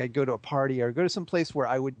 like, I go to a party or go to some place where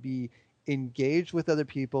I would be engaged with other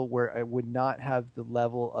people, where I would not have the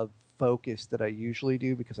level of focus that I usually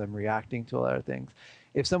do because I'm reacting to a lot of things.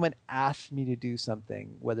 If someone asked me to do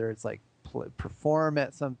something, whether it's like perform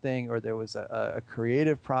at something or there was a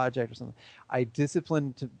creative project or something, I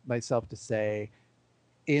disciplined myself to say,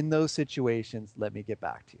 in those situations, let me get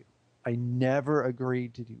back to you. I never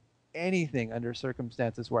agreed to do anything under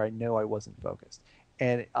circumstances where I know I wasn't focused.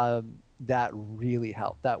 And that really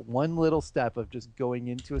helped. That one little step of just going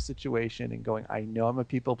into a situation and going, I know I'm a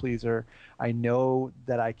people pleaser. I know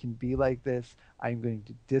that I can be like this. I'm going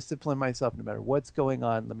to discipline myself no matter what's going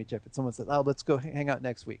on. Let me check. If someone says, oh, let's go hang out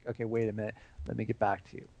next week. Okay, wait a minute. Let me get back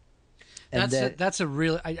to you. That's a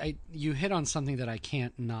real. You hit on something that I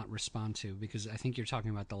can't not respond to, because I think you're talking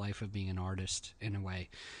about the life of being an artist in a way.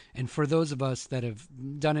 And for those of us that have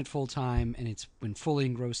done it full time and it's been fully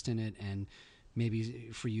engrossed in it, and maybe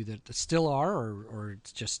for you that still are, or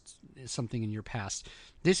it's just something in your past,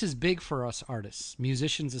 this is big for us artists,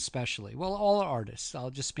 musicians especially. Well, all artists. I'll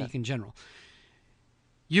just speak in general.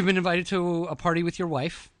 You've been invited to a party with your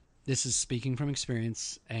wife. This is speaking from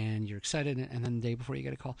experience, and you're excited, and then the day before you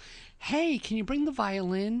get a call. Hey, can you bring the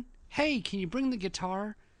violin? Hey, can you bring the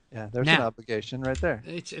guitar? Yeah, there's an obligation right there.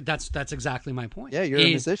 That's exactly my point. Yeah, you're a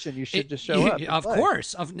musician. You should just show up. Of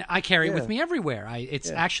course. I carry it with me everywhere.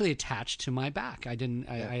 It's actually attached to my back.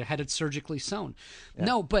 I had it surgically sewn. Yeah.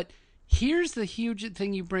 No, but here's the huge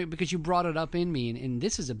thing you bring, because you brought it up in me, and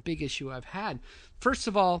this is a big issue I've had. First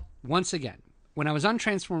of all, once again, when I was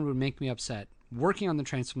untransformed, it would make me upset. Working on the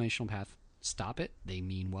transformational path, stop it. They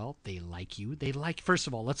mean well. They like you. First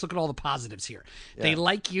of all, let's look at all the positives here. Yeah. They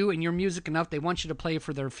like you and your music enough. They want you to play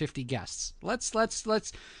for their 50 guests. Let's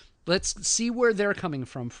see where they're coming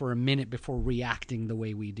from for a minute before reacting the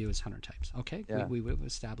way we do as Hunter types. Okay, yeah. We've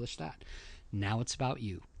established that. Now it's about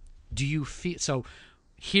you. Do you feel so?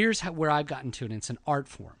 Here's where I've gotten to it. And it's an art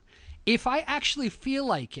form. If I actually feel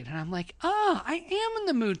like it, and I'm like, I am in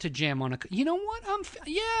the mood to jam on you know what?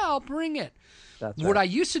 I'll bring it. That's what I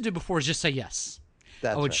used to do before is just say yes.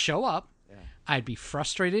 I would show up. Yeah. I'd be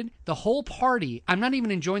frustrated. The whole party, I'm not even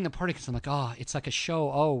enjoying the party because I'm like, it's like a show.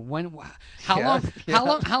 How long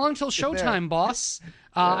till showtime, boss?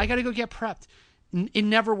 I got to go get prepped. It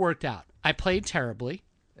never worked out. I played terribly.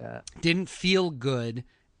 Yeah. Didn't feel good,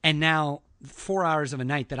 and now 4 hours of a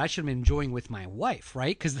night that I should have been enjoying with my wife,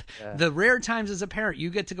 right? Because the rare times as a parent you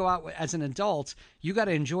get to go out as an adult, you got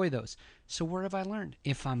to enjoy those. So where have I learned?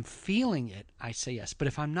 If I'm feeling it, I say yes. But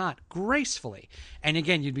if I'm not, gracefully. And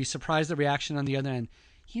again, you'd be surprised the reaction on the other end.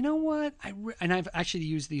 You know what? And I've actually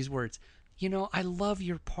used these words. I love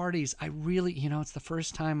your parties. I really, it's the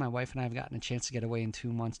first time my wife and I have gotten a chance to get away in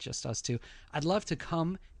 2 months, just us two. I'd love to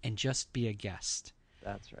come and just be a guest.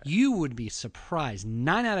 That's right. You would be surprised.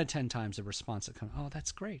 9 out of 10 times the response that comes,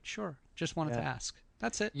 that's great. Sure. Just wanted to ask.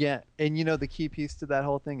 That's it. Yeah. And the key piece to that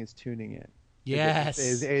whole thing is tuning in. Yes.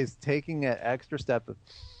 Is taking an extra step of,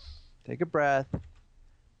 take a breath,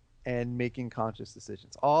 and making conscious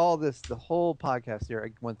decisions. All this, the whole podcast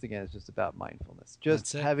here, once again, is just about mindfulness.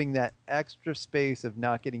 Just having that extra space of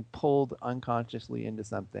not getting pulled unconsciously into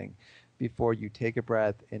something before you take a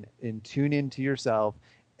breath and tune into yourself.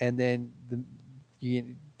 And then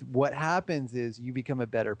what happens is you become a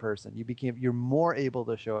better person. You're more able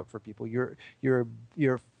to show up for people.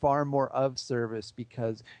 You're far more of service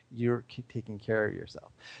because you're taking care of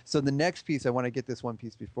yourself. So the next piece, I want to get this one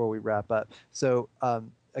piece before we wrap up. So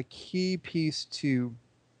a key piece to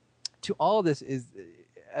all of this is,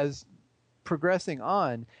 as progressing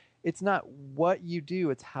on, it's not what you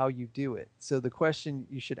do, it's how you do it. So the question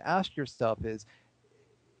you should ask yourself is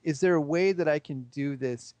there a way that I can do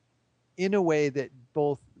this in a way that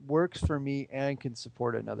both works for me and can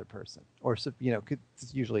support another person? Or,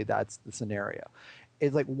 usually that's the scenario.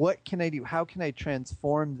 It's like, what can I do? How can I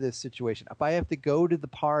transform this situation? If I have to go to the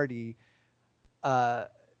party, to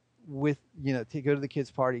go to the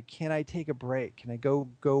kids' party, can I take a break? Can I go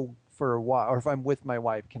for a walk? Or if I'm with my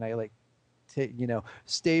wife, can I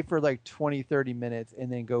stay for 20-30 minutes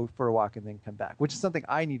and then go for a walk and then come back, which is something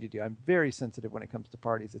I need to do. I'm very sensitive when it comes to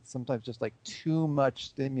parties. It's sometimes just too much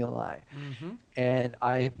stimuli. Mm-hmm. And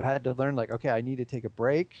I've had to learn okay, I need to take a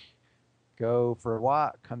break, go for a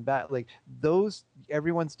walk, come back.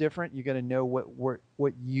 Everyone's different. You got to know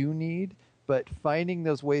what you need, but finding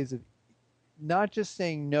those ways of not just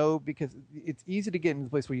saying no, because it's easy to get in the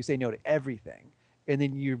place where you say no to everything. And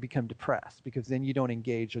then you become depressed because then you don't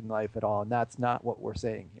engage in life at all. And that's not what we're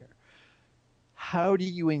saying here. How do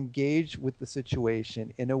you engage with the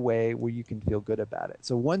situation in a way where you can feel good about it?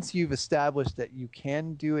 So once you've established that you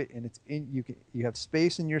can do it and you have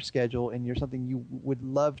space in your schedule and you're something you would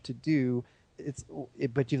love to do,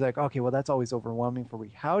 but you're like, okay, well, that's always overwhelming for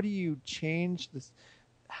me. How do you change this?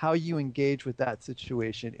 How you engage with that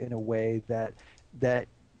situation in a way that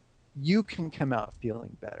you can come out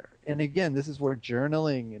feeling better? And again, this is where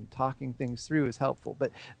journaling and talking things through is helpful.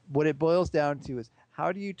 But what it boils down to is,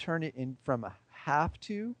 how do you turn it in from a have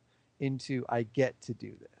to into I get to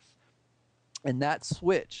do this? And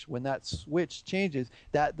when that switch changes,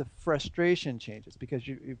 the frustration changes, because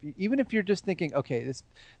even if you're just thinking, okay,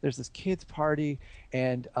 there's this kid's party,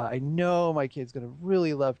 and I know my kid's going to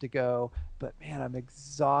really love to go, but man, I'm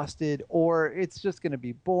exhausted, or it's just going to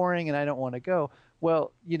be boring and I don't want to go.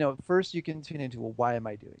 Well, first you can tune into, well, why am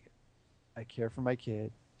I doing it? I care for my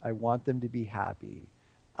kid. I want them to be happy.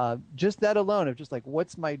 Just that alone of just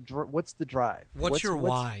what's the drive? What's your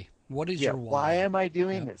why? What is your why? Why am I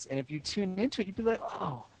doing this? And if you tune into it, you'd be like,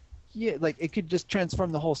 oh, yeah, it could just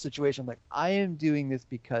transform the whole situation. I am doing this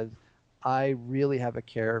because I really have a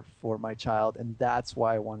care for my child, and that's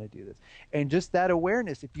why I want to do this. And just that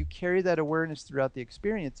awareness, if you carry that awareness throughout the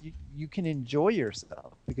experience, you can enjoy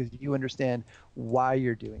yourself because you understand why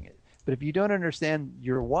you're doing it. But if you don't understand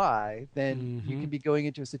your why, then you can be going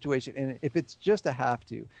into a situation, and if it's just a have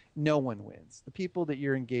to, no one wins. The people that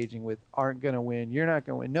you're engaging with aren't going to win. You're not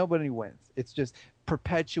going to win. Nobody wins. It's just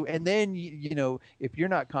perpetuate. And then, if you're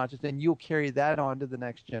not conscious, then you'll carry that on to the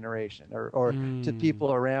next generation or to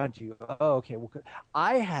people around you. Oh, okay, well,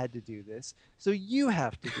 I had to do this, so you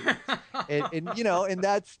have to do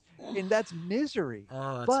this. and that's misery.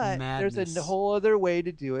 Oh, that's but madness. There's a whole other way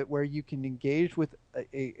to do it where you can engage with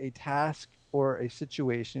a task or a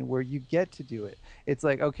situation where you get to do it. It's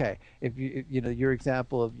like, okay, if your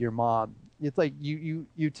example of your mom, it's like you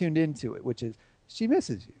tuned into it, which is she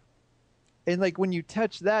misses you. And when you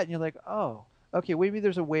touch that and you're like, oh, okay, maybe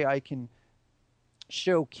there's a way I can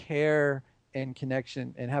show care and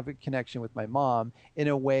connection and have a connection with my mom in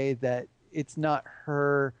a way that it's not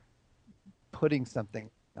her putting something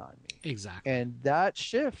on me. Exactly. And that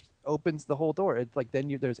shift opens the whole door. It's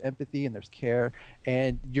then there's empathy and there's care,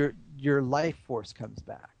 and your life force comes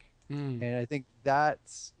back. And I think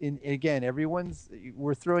that's again,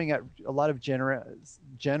 we're throwing out a lot of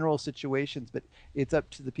general situations, but it's up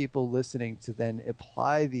to the people listening to then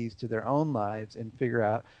apply these to their own lives and figure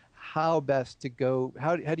out how best to go.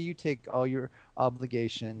 How do you take all your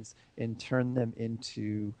obligations and turn them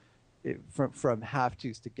into from have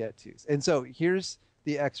tos to get tos? And so here's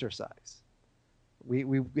the exercise.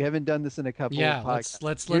 We haven't done this in a couple of podcasts.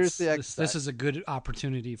 Let's this is a good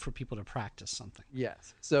opportunity for people to practice something.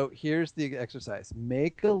 Yes. So here's the exercise.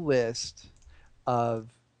 Make a list of,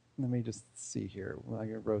 let me just see here. When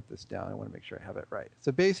I wrote this down, I want to make sure I have it right.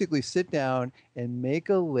 So basically sit down and make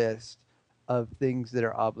a list of things that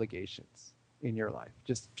are obligations in your life.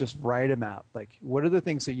 Just write them out. What are the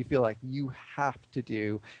things that you feel like you have to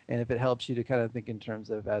do? And if it helps you to kind of think in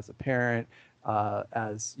terms of as a parent,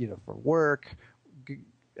 as for work,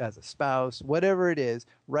 as a spouse, whatever it is,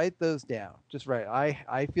 write those down. Just write,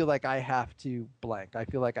 I feel like I have to blank. I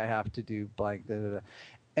feel like I have to do blank. Da, da, da.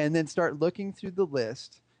 And then start looking through the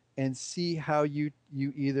list and see how you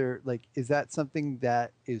either like, is that something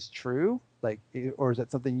that is true? Like, or is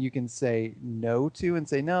that something you can say no to and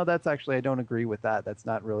say, no, that's actually, I don't agree with that. That's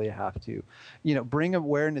not really a have to, bring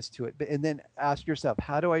awareness to it. And then ask yourself,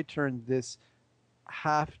 how do I turn this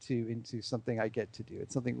have to into something I get to do?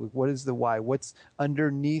 It's something, what is the why? What's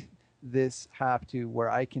underneath this have to where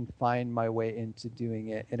I can find my way into doing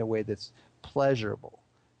it in a way that's pleasurable,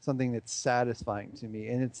 something that's satisfying to me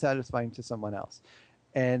and it's satisfying to someone else.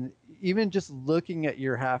 And even just looking at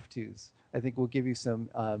your have tos, I think will give you some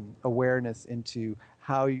awareness into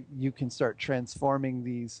how you can start transforming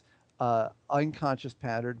these unconscious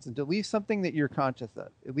patterns into at least something that you're conscious of.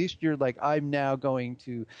 At least you're like, I'm now going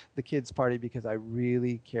to the kids' party because I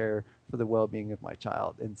really care for the well-being of my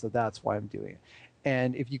child. And so that's why I'm doing it.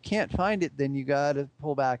 And if you can't find it, then you got to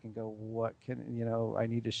pull back and go, what can, I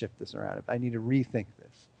need to shift this around. I need to rethink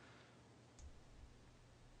this.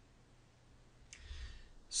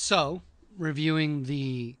 So, reviewing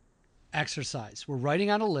the exercise, we're writing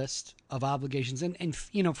out a list of obligations. And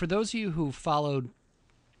for those of you who followed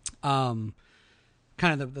kind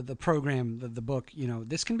of the program, the book,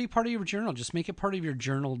 this can be part of your journal. Just make it part of your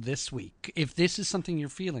journal this week. If this is something you're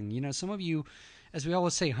feeling, some of you, as we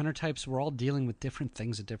always say, 100 types, we're all dealing with different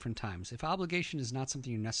things at different times. If obligation is not something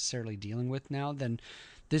you're necessarily dealing with now, then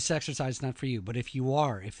this exercise is not for you. But if you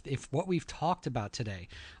are, if what we've talked about today,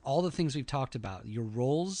 all the things we've talked about, your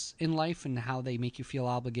roles in life and how they make you feel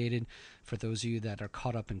obligated, for those of you that are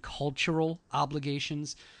caught up in cultural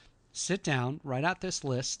obligations, sit down, write out this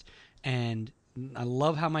list, and I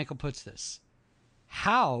love how Michael puts this.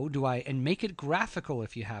 How do I, and make it graphical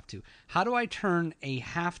if you have to, how do I turn a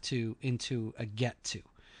have to into a get to?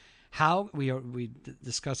 How, we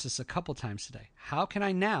discussed this a couple times today. How can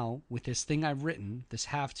I now, with this thing I've written, this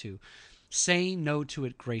have to, say no to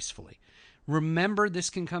it gracefully? Remember, this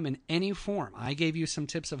can come in any form. I gave you some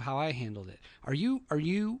tips of how I handled it. Are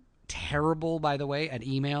you terrible, by the way, at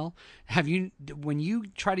email? When you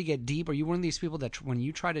try to get deep, are you one of these people that when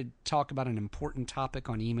you try to talk about an important topic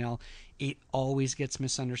on email, it always gets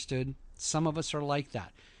misunderstood? Some of us are like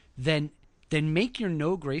that. Then make your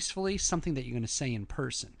no gracefully something that you're going to say in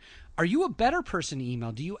person. Are you a better person in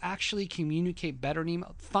email? Do you actually communicate better in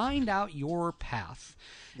email? Find out your path.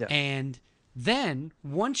 Yeah. And then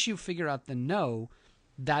once you figure out the no,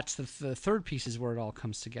 that's the third piece, is where it all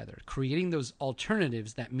comes together. Creating those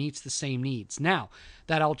alternatives that meets the same needs. Now,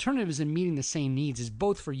 that alternatives in meeting the same needs is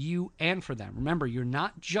both for you and for them. Remember, you're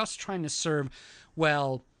not just trying to serve,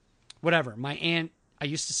 well, whatever. My aunt, I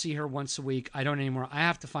used to see her once a week. I don't anymore. I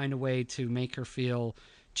have to find a way to make her feel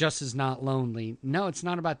just as not lonely. No, it's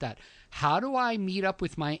not about that. How do I meet up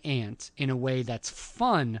with my aunt in a way that's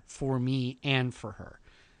fun for me and for her?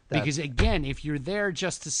 Because again, if you're there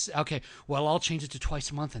just to say, okay, well, I'll change it to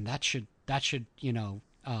twice a month, and that should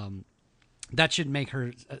make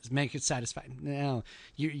it satisfying. No,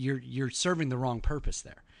 you're serving the wrong purpose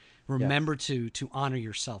there. Remember to honor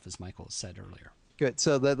yourself, as Michael said earlier. Good.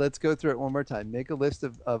 So let's go through it one more time. Make a list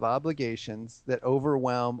of obligations that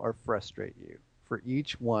overwhelm or frustrate you. For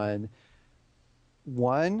each one,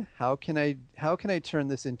 how can I turn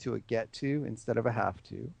this into a get to instead of a have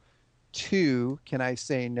to? 2, can I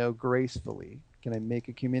say no gracefully? Can I make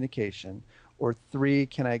a communication? Or 3,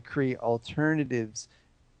 can I create alternatives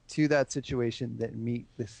to that situation that meet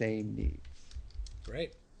the same needs?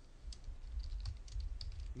 Great.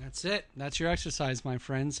 That's it. That's your exercise, my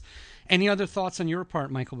friends. Any other thoughts on your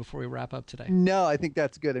part, Michael, before we wrap up today? No, I think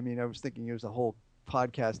that's good. I mean, I was thinking there's a whole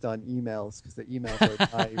podcast on emails, because the emails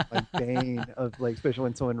are my bane of, like, especially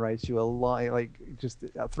when someone writes you a long, like, just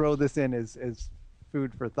throw this in as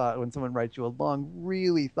food for thought. When someone writes you a long,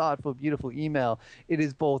 really thoughtful, beautiful email, it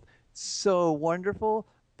is both so wonderful,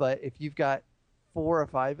 but if you've got 4 or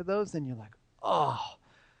 5 of those, then you're like, oh,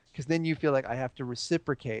 because then you feel like I have to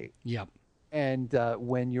reciprocate. Yep. And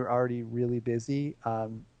when you're already really busy,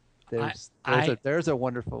 there's a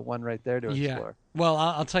wonderful one right there to explore. Well,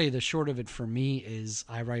 I'll tell you, the short of it for me is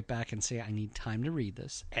I write back and say, I need time to read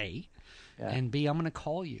this, A, and B, I'm going to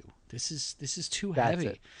call you. This is too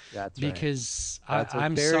heavy. That's because right.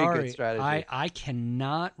 I'm sorry. I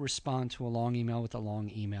cannot respond to a long email with a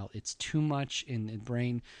long email. It's too much in the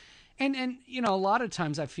brain. And a lot of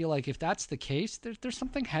times I feel like if that's the case, there's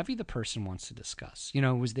something heavy the person wants to discuss. It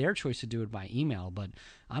was their choice to do it by email, but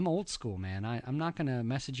I'm old school, man. I'm not going to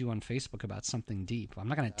message you on Facebook about something deep. I'm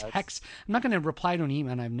not going to text. I'm not going to reply to an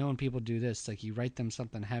email. And I've known people do this. Like, you write them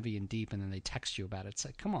something heavy and deep, and then they text you about it. It's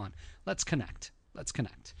like, come on, let's connect. Let's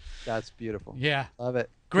connect. That's beautiful. Yeah. Love it.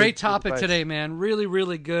 Great topic today, man. Really,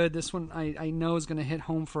 really good. This one I know is going to hit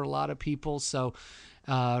home for a lot of people. So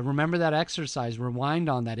remember that exercise. Rewind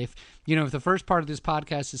on that. If the first part of this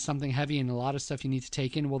podcast is something heavy and a lot of stuff you need to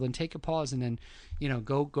take in, well, then take a pause and then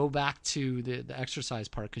go back to the exercise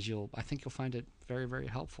part, because I think you'll find it very, very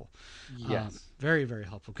helpful. Yes, very, very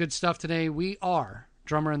helpful. Good stuff today. We are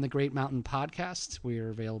Drummer and the Great Mountain Podcast. We are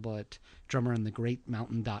available at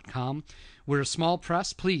drummerandthegreatmountain.com. We're a small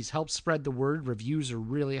press. Please help spread the word. Reviews are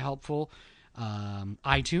really helpful.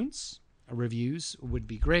 iTunes reviews would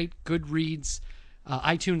be great. Goodreads,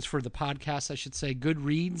 iTunes for the podcast, I should say.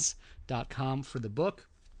 Goodreads.com for the book.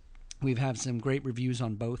 We have some great reviews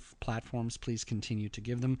on both platforms. Please continue to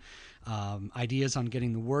give them. Ideas on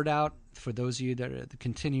getting the word out. For those of you that are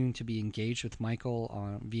continuing to be engaged with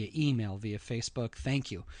Michael via email, via Facebook, thank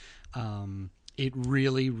you. It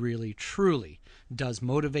really, really, truly does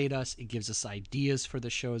motivate us. It gives us ideas for the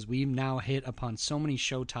shows. We've now hit upon so many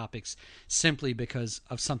show topics simply because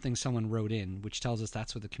of something someone wrote in, which tells us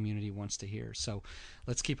that's what the community wants to hear. So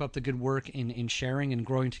let's keep up the good work in sharing and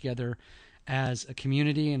growing together as a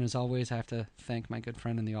community. And as always, I have to thank my good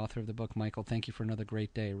friend and the author of the book, Michael. Thank you for another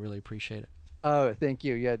great day. I really appreciate it. Oh, thank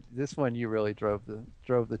you. Yeah, this one you really drove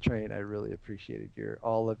the train. I really appreciated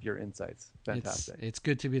all of your insights. Fantastic. It's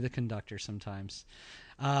good to be the conductor sometimes.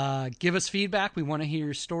 Give us feedback. We want to hear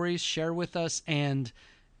your stories. Share with us. And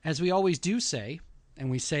as we always do say,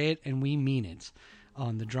 and we say it and we mean it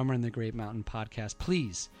on the Drummer and the Great Mountain podcast,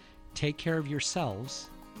 please take care of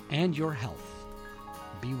yourselves and your health.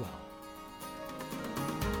 Be well.